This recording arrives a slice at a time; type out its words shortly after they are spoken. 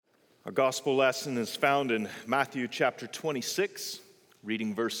Our gospel lesson is found in Matthew chapter 26,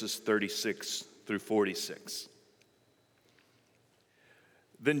 reading verses 36 through 46.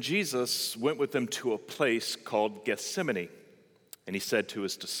 Then Jesus went with them to a place called Gethsemane, and he said to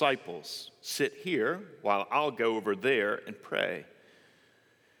his disciples, "Sit here while I'll go over there and pray."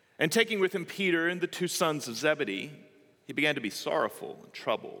 And taking with him Peter and the two sons of Zebedee, he began to be sorrowful and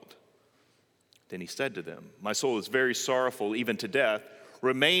troubled. Then he said to them, "My soul is very sorrowful, even to death.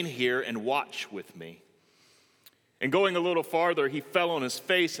 Remain here and watch with me." And going a little farther, he fell on his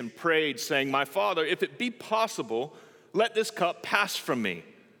face and prayed, saying, "My Father, if it be possible, let this cup pass from me.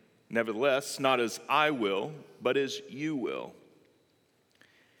 Nevertheless, not as I will, but as you will."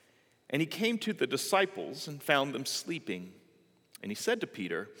 And he came to the disciples and found them sleeping. And he said to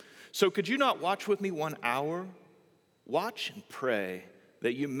Peter, "So could you not watch with me 1 hour? Watch and pray,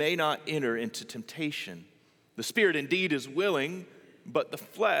 that you may not enter into temptation. The spirit indeed is willing, but the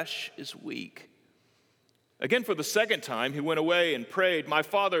flesh is weak." Again, for the second time, he went away and prayed, "My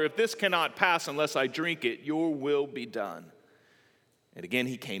Father, if this cannot pass unless I drink it, your will be done." And again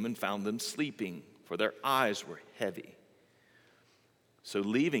he came and found them sleeping, for their eyes were heavy. So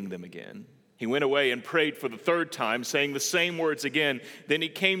leaving them again, he went away and prayed for the third time, saying the same words again. Then he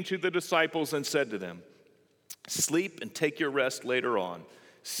came to the disciples and said to them, "Sleep and take your rest later on.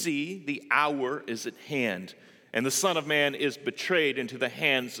 See, the hour is at hand, and the Son of Man is betrayed into the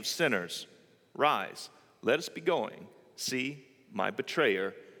hands of sinners. Rise, let us be going. See, my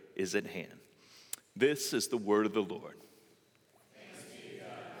betrayer is at hand." This is the word of the Lord. Thanks be to God.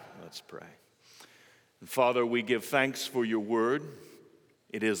 Let's pray. And Father, we give thanks for your word.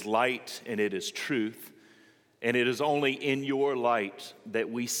 It is light and it is truth, and it is only in your light that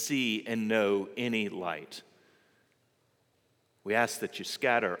we see and know any light. We ask that you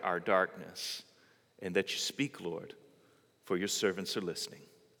scatter our darkness and that you speak, Lord, for your servants are listening.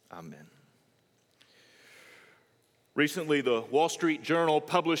 Amen. Recently, the Wall Street Journal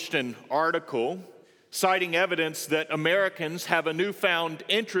published an article citing evidence that Americans have a newfound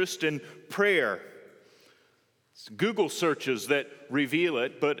interest in prayer. It's Google searches that reveal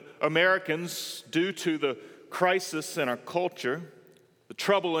it, but Americans, due to the crisis in our culture, the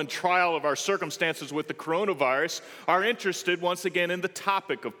trouble and trial of our circumstances with the coronavirus, are interested once again in the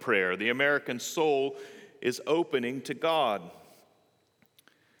topic of prayer. The American soul is opening to God.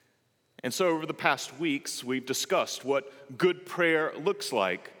 And so over the past weeks, we've discussed what good prayer looks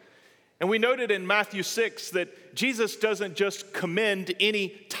like. And we noted in Matthew 6 that Jesus doesn't just commend any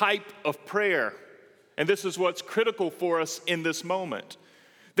type of prayer. And this is what's critical for us in this moment.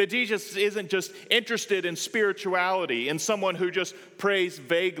 That Jesus isn't just interested in spirituality, in someone who just prays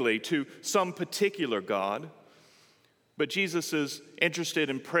vaguely to some particular God, but Jesus is interested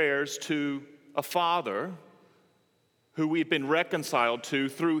in prayers to a Father who we've been reconciled to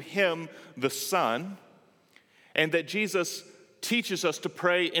through him, the Son, and that Jesus teaches us to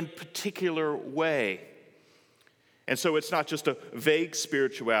pray in a particular way. And so it's not just a vague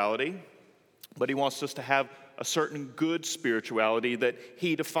spirituality, but he wants us to have a certain good spirituality that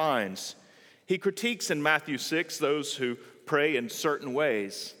he defines. He critiques in Matthew 6 those who pray in certain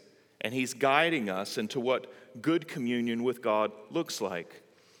ways, and he's guiding us into what good communion with God looks like.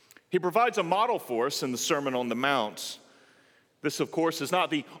 He provides a model for us in the Sermon on the Mount. This, of course, is not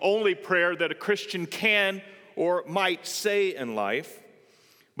the only prayer that a Christian can or might say in life,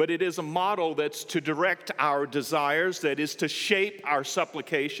 but it is a model that's to direct our desires, that is to shape our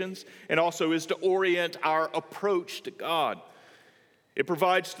supplications, and also is to orient our approach to God. It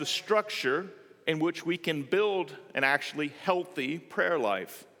provides the structure in which we can build an actually healthy prayer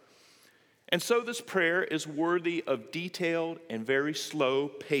life. And so this prayer is worthy of detailed and very slow,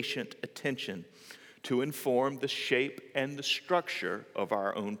 patient attention to inform the shape and the structure of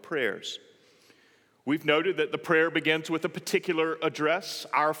our own prayers. We've noted that the prayer begins with a particular address,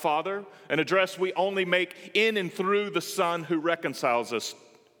 Our Father, an address we only make in and through the Son who reconciles us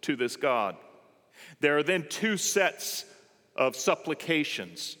to this God. There are then two sets of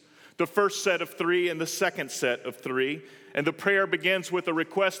supplications, the first set of three and the second set of three, and the prayer begins with a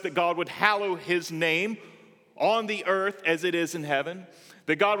request that God would hallow his name on the earth as it is in heaven,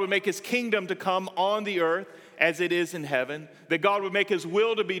 that God would make his kingdom to come on the earth as it is in heaven, that God would make his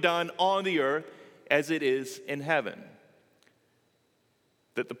will to be done on the earth as it is in heaven.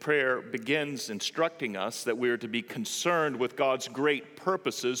 That the prayer begins instructing us that we are to be concerned with God's great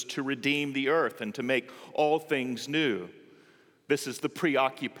purposes to redeem the earth and to make all things new. This is the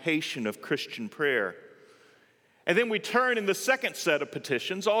preoccupation of Christian prayer. And then we turn in the second set of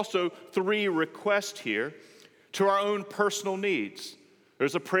petitions, also three requests here, to our own personal needs.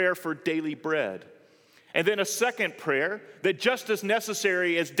 There's a prayer for daily bread. And then a second prayer that just as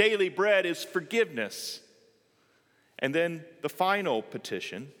necessary as daily bread is forgiveness. And then the final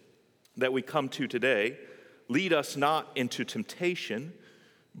petition that we come to today, lead us not into temptation,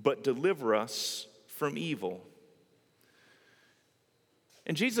 but deliver us from evil.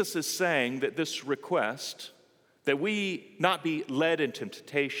 And Jesus is saying that this request, that we not be led into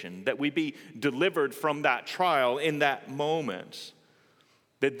temptation, that we be delivered from that trial in that moment,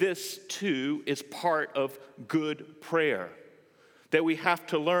 that this too is part of good prayer, that we have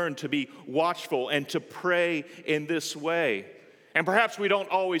to learn to be watchful and to pray in this way. And perhaps we don't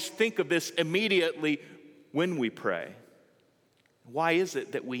always think of this immediately when we pray. Why is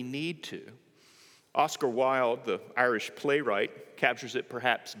it that we need to? Oscar Wilde, the Irish playwright, captures it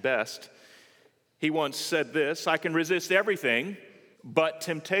perhaps best. He once said this: "I can resist everything but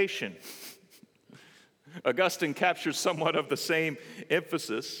temptation." Augustine captures somewhat of the same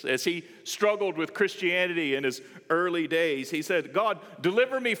emphasis. As he struggled with Christianity in his early days, he said, "God,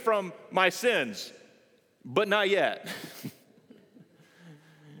 deliver me from my sins, but not yet."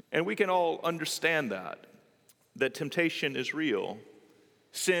 And we can all understand that temptation is real.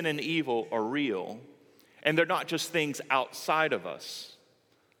 Sin and evil are real, and they're not just things outside of us,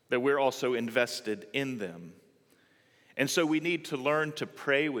 that we're also invested in them. And so we need to learn to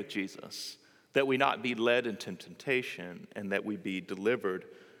pray with Jesus, that we not be led into temptation and that we be delivered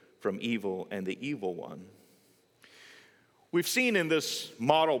from evil and the evil one. We've seen in this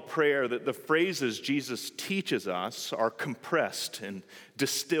model prayer that the phrases Jesus teaches us are compressed and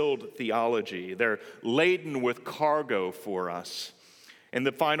distilled theology. They're laden with cargo for us. And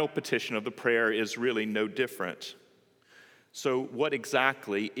the final petition of the prayer is really no different. So what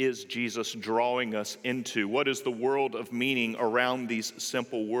exactly is Jesus drawing us into? What is the world of meaning around these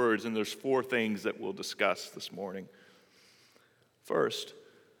simple words? And there's 4 things that we'll discuss this morning. First,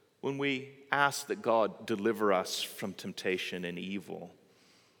 when we ask that God deliver us from temptation and evil,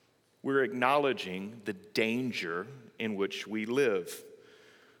 we're acknowledging the danger in which we live.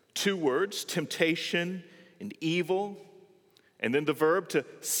 2 words, temptation and evil, and then the verb to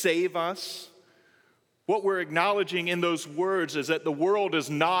save us. What we're acknowledging in those words is that the world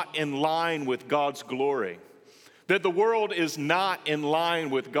is not in line with God's glory, that the world is not in line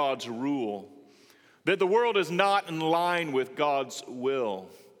with God's rule, that the world is not in line with God's will,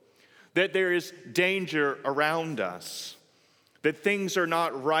 that there is danger around us, that things are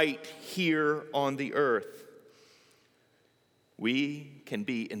not right here on the earth. We can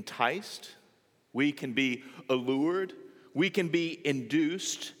be enticed, we can be allured, we can be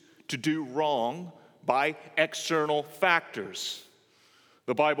induced to do wrong by external factors.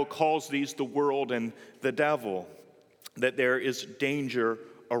 The Bible calls these the world and the devil, that there is danger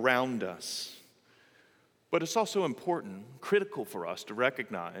around us. But it's also important, critical for us to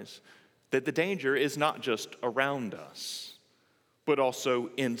recognize that the danger is not just around us, but also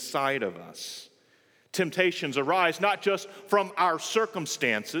inside of us. Temptations arise not just from our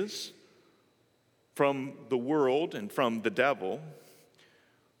circumstances, from the world and from the devil,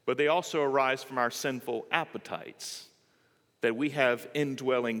 but they also arise from our sinful appetites, that we have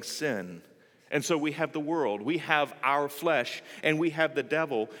indwelling sin. And so we have the world, we have our flesh, and we have the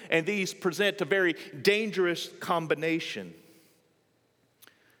devil, and these present a very dangerous combination.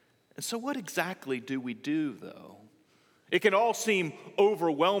 And so what exactly do we do, though? It can all seem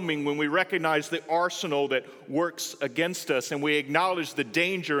overwhelming when we recognize the arsenal that works against us and we acknowledge the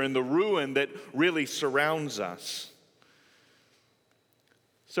danger and the ruin that really surrounds us.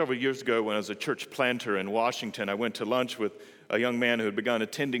 Several years ago, when I was a church planter in Washington, I went to lunch with a young man who had begun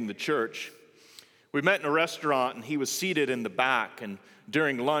attending the church. We met in a restaurant, and he was seated in the back, and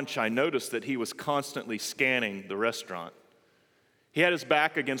during lunch, I noticed that he was constantly scanning the restaurant. He had his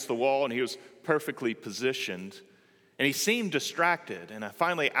back against the wall, and he was perfectly positioned, and he seemed distracted, and I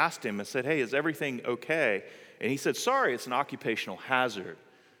finally asked him, I said, "Hey, is everything okay?" And he said, "Sorry, it's an occupational hazard."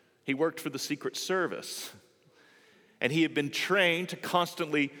 He worked for the Secret Service, and he had been trained to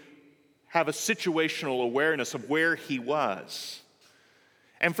constantly have a situational awareness of where he was.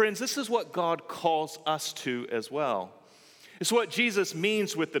 And friends, this is what God calls us to as well. It's what Jesus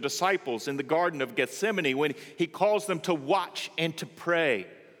means with the disciples in the Garden of Gethsemane when he calls them to watch and to pray,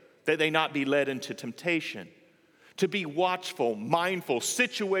 that they not be led into temptation. To be watchful, mindful,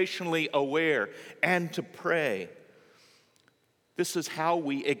 situationally aware, and to pray. This is how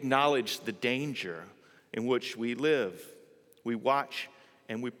we acknowledge the danger in which we live. We watch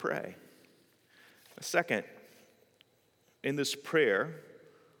and we pray. Second, in this prayer,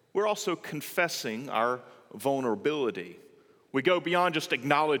 we're also confessing our vulnerability. We go beyond just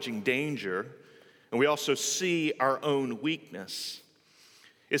acknowledging danger, and we also see our own weakness.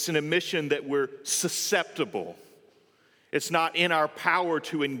 It's an admission that we're susceptible. It's not in our power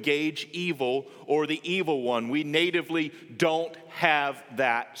to engage evil or the evil one. We natively don't have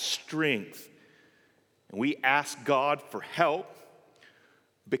that strength. And we ask God for help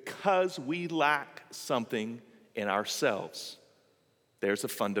because we lack something in ourselves. There's a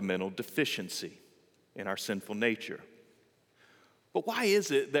fundamental deficiency in our sinful nature. But why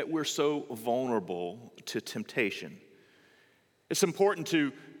is it that we're so vulnerable to temptation? It's important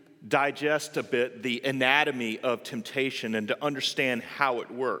to digest a bit the anatomy of temptation and to understand how it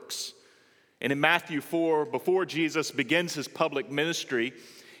works. And in Matthew 4, before Jesus begins his public ministry,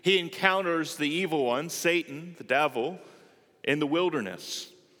 he encounters the evil one, Satan, the devil, in the wilderness.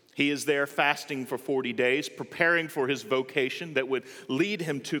 He is there fasting for 40 days, preparing for his vocation that would lead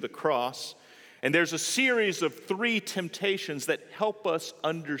him to the cross. And there's a series of 3 temptations that help us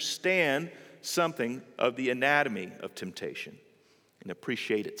understand something of the anatomy of temptation and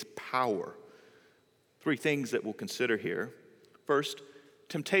appreciate its power. 3 things that we'll consider here. First,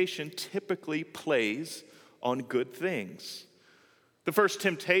 temptation typically plays on good things. The first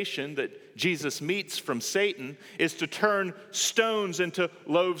temptation that Jesus meets from Satan is to turn stones into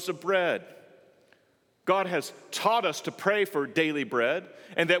loaves of bread. God has taught us to pray for daily bread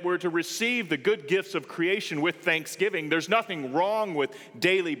and that we're to receive the good gifts of creation with thanksgiving. There's nothing wrong with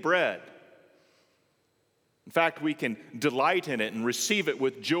daily bread. In fact, we can delight in it and receive it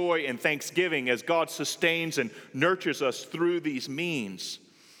with joy and thanksgiving as God sustains and nurtures us through these means.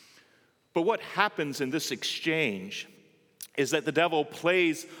 But what happens in this exchange is that the devil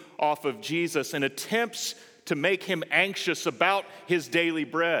plays off of Jesus and attempts to make him anxious about his daily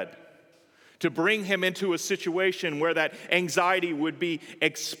bread, to bring him into a situation where that anxiety would be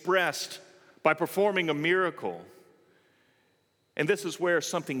expressed by performing a miracle. And this is where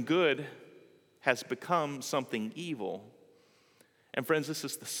something good has become something evil. And friends, this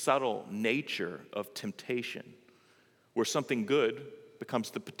is the subtle nature of temptation, where something good becomes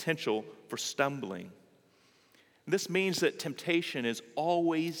the potential for stumbling. This means that temptation is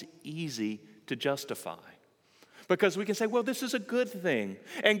always easy to justify. Because we can say, well, this is a good thing,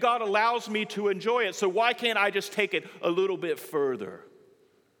 and God allows me to enjoy it, so why can't I just take it a little bit further?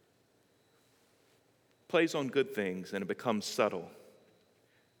 Plays on good things, and it becomes subtle.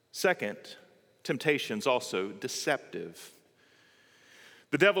 Second, temptation's also deceptive.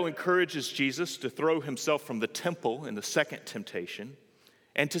 The devil encourages Jesus to throw himself from the temple in the second temptation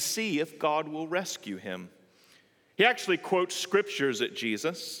and to see if God will rescue him. He actually quotes scriptures at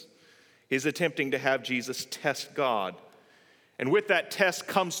Jesus. He's attempting to have Jesus test God. And with that test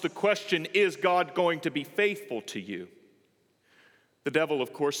comes the question, is God going to be faithful to you? The devil,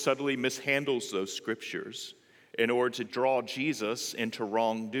 of course, subtly mishandles those scriptures in order to draw Jesus into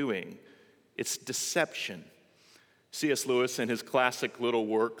wrongdoing. It's deception. C.S. Lewis, in his classic little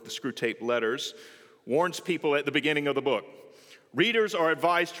work, The Screwtape Letters, warns people at the beginning of the book, readers are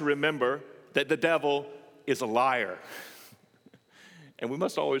advised to remember that the devil is a liar. And we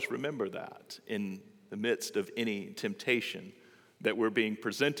must always remember that in the midst of any temptation, that we're being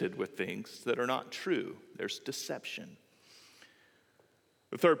presented with things that are not true. There's deception.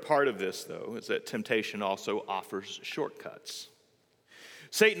 The third part of this, though, is that temptation also offers shortcuts.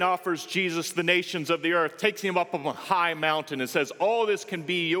 Satan offers Jesus the nations of the earth, takes him up on a high mountain and says, all this can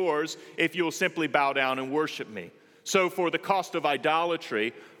be yours if you'll simply bow down and worship me. So for the cost of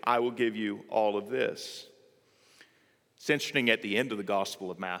idolatry, I will give you all of this. It's interesting, at the end of the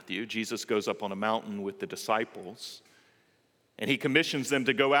Gospel of Matthew, Jesus goes up on a mountain with the disciples, and he commissions them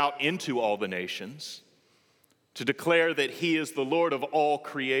to go out into all the nations, to declare that he is the Lord of all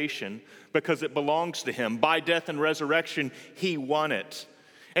creation because it belongs to him. By death and resurrection, he won it.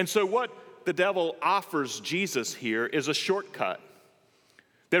 And so what the devil offers Jesus here is a shortcut.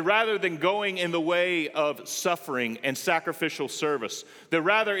 That rather than going in the way of suffering and sacrificial service, that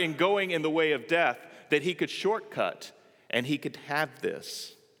rather in going in the way of death, that he could shortcut and he could have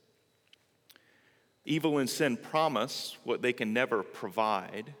this. Evil and sin promise what they can never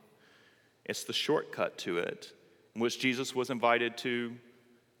provide. It's the shortcut to it, in which Jesus was invited to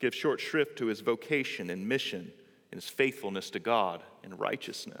give short shrift to his vocation and mission and his faithfulness to God and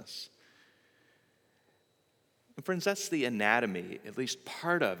righteousness. And friends, that's the anatomy, at least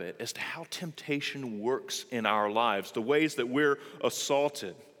part of it, as to how temptation works in our lives, the ways that we're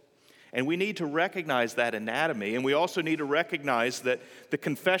assaulted. And we need to recognize that anatomy, and we also need to recognize that the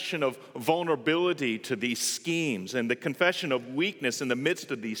confession of vulnerability to these schemes and the confession of weakness in the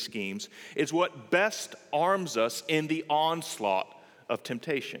midst of these schemes is what best arms us in the onslaught of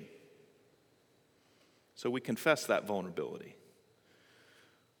temptation. So we confess that vulnerability.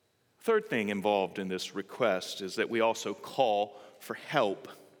 Third thing involved in this request is that we also call for help.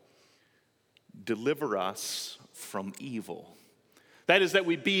 deliver us from evil. That is, that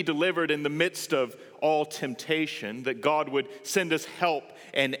we be delivered in the midst of all temptation, that God would send us help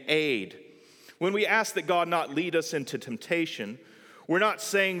and aid. When we ask that God not lead us into temptation, we're not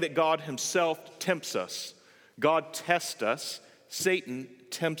saying that God himself tempts us. God tests us. Satan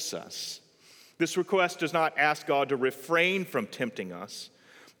tempts us. This request does not ask God to refrain from tempting us,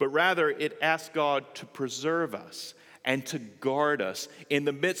 but rather it asks God to preserve us and to guard us in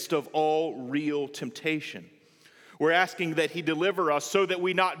the midst of all real temptation. We're asking that he deliver us so that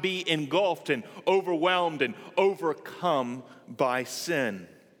we not be engulfed and overwhelmed and overcome by sin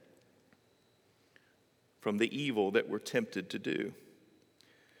from the evil that we're tempted to do.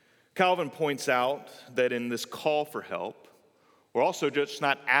 Calvin points out that in this call for help, we're also just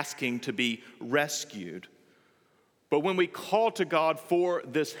not asking to be rescued. But when we call to God for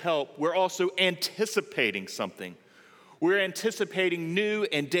this help, we're also anticipating something. We're anticipating new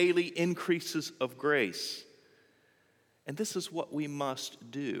and daily increases of grace. And this is what we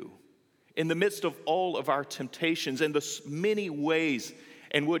must do. In the midst of all of our temptations and the many ways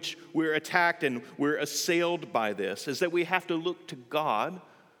in which we're attacked and we're assailed by this, is that we have to look to God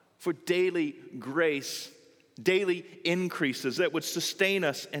for daily grace, daily increases that would sustain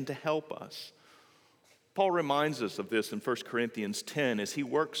us and to help us. Paul reminds us of this in 1 Corinthians 10 as he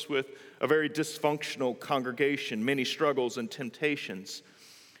works with a very dysfunctional congregation, many struggles and temptations.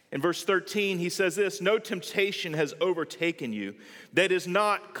 In verse 13, he says this, "No temptation has overtaken you that is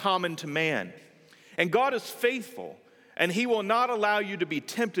not common to man. And God is faithful, and he will not allow you to be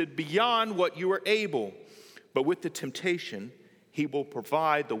tempted beyond what you are able. But with the temptation, he will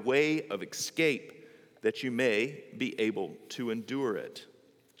provide the way of escape that you may be able to endure it."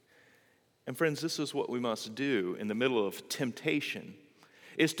 And friends, this is what we must do in the middle of temptation,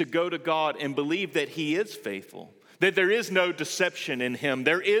 is to go to God and believe that he is faithful, that there is no deception in him,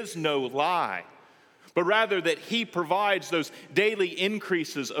 there is no lie, but rather that he provides those daily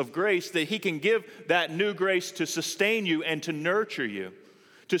increases of grace, that he can give that new grace to sustain you and to nurture you,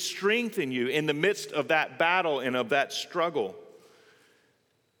 to strengthen you in the midst of that battle and of that struggle.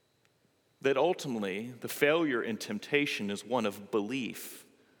 That ultimately, the failure in temptation is one of belief,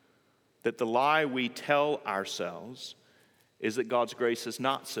 that the lie we tell ourselves is that God's grace is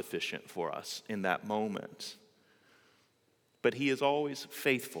not sufficient for us in that moment. But he is always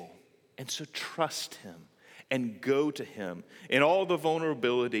faithful, and so trust him and go to him. In all the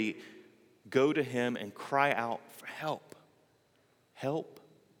vulnerability, go to him and cry out for help. Help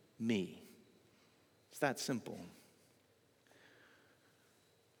me. It's that simple.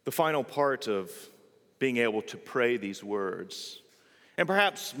 The final part of being able to pray these words, and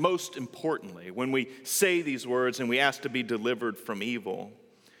perhaps most importantly, when we say these words and we ask to be delivered from evil,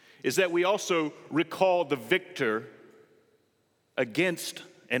 is that we also recall the victor against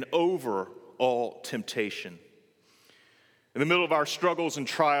and over all temptation. In the middle of our struggles and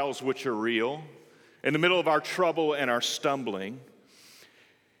trials, which are real, in the middle of our trouble and our stumbling,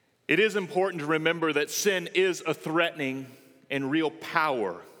 it is important to remember that sin is a threatening and real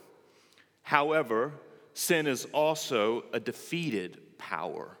power. However, sin is also a defeated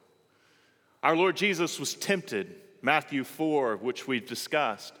power. Our Lord Jesus was tempted, Matthew 4, which we've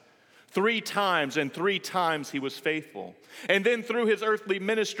discussed, 3 times, and 3 times he was faithful. And then through his earthly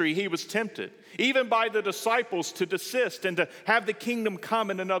ministry, he was tempted, even by the disciples, to desist and to have the kingdom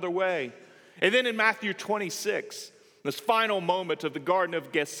come in another way. And then in Matthew 26, this final moment of the Garden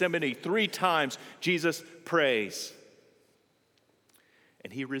of Gethsemane, 3 times Jesus prays.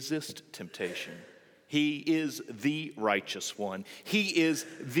 And he resists temptation. He is the righteous one. He is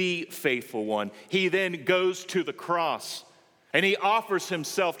the faithful one. He then goes to the cross and he offers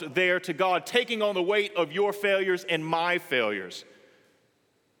himself there to God, taking on the weight of your failures and my failures.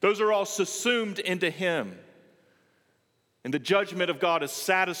 Those are all subsumed into him. And the judgment of God is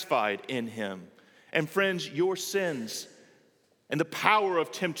satisfied in him. And friends, your sins and the power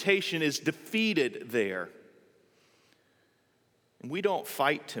of temptation is defeated there. And we don't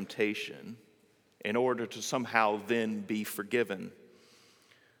fight temptation in order to somehow then be forgiven.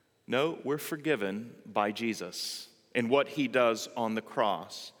 No, we're forgiven by Jesus and what he does on the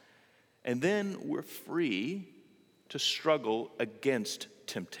cross. And then we're free to struggle against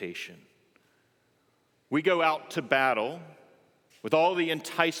temptation. We go out to battle with all the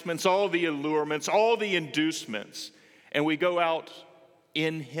enticements, all the allurements, all the inducements, and we go out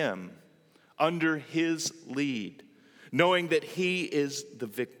in him, under his lead, knowing that he is the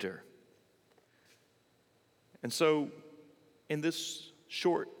victor. And so, in this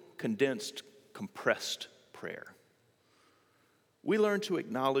short, condensed, compressed prayer, we learn to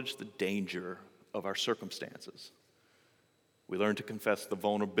acknowledge the danger of our circumstances. We learn to confess the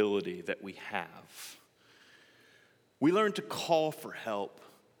vulnerability that we have. We learn to call for help.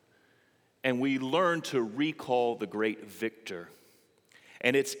 And we learn to recall the great victor.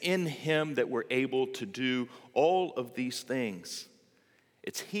 And it's in him that we're able to do all of these things.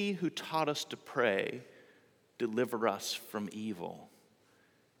 It's he who taught us to pray, deliver us from evil.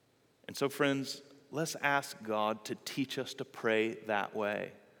 And so, friends, let's ask God to teach us to pray that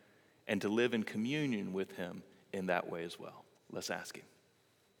way and to live in communion with him in that way as well. Let's ask him.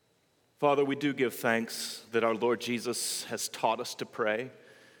 Father, we do give thanks that our Lord Jesus has taught us to pray,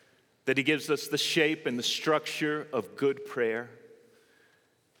 that he gives us the shape and the structure of good prayer.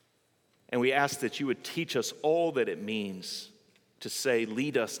 And we ask that you would teach us all that it means to say,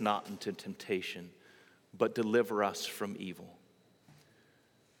 lead us not into temptation, but deliver us from evil.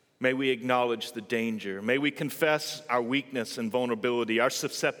 May we acknowledge the danger. May we confess our weakness and vulnerability, our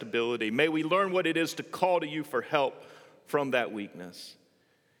susceptibility. May we learn what it is to call to you for help from that weakness.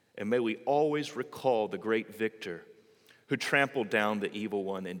 And may we always recall the great victor who trampled down the evil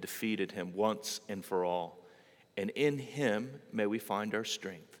one and defeated him once and for all. And in him may we find our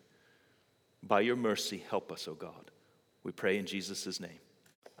strength. By your mercy, help us, O God. We pray in Jesus' name.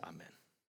 Amen.